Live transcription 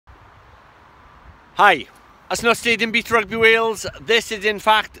Hi, that's not Stadium Beat Rugby Wales. This is in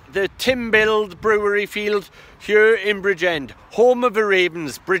fact the Timbuild Brewery Field here in Bridgend, home of the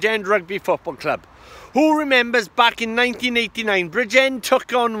Ravens, Bridgend Rugby Football Club. Who remembers back in 1989, Bridgend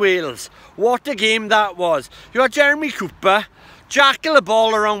took on Wales. What a game that was. You had Jeremy Cooper, jackal the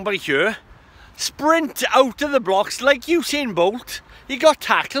ball around by here, sprint out of the blocks like Usain Bolt. He got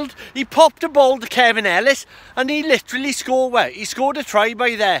tackled, he popped the ball to Kevin Ellis and he literally scored well. He scored a try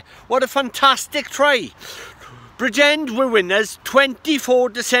by there. What a fantastic try. Bridgend were winners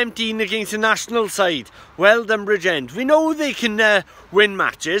 24-17 against the national side. Well done Bridgend. We know they can win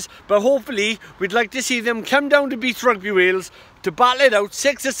matches, but hopefully we'd like to see them come down to Beat Rugby Wales to battle it out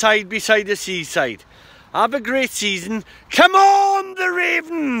 6-a-side beside the seaside. Have a great season. Come on the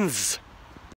Ravens!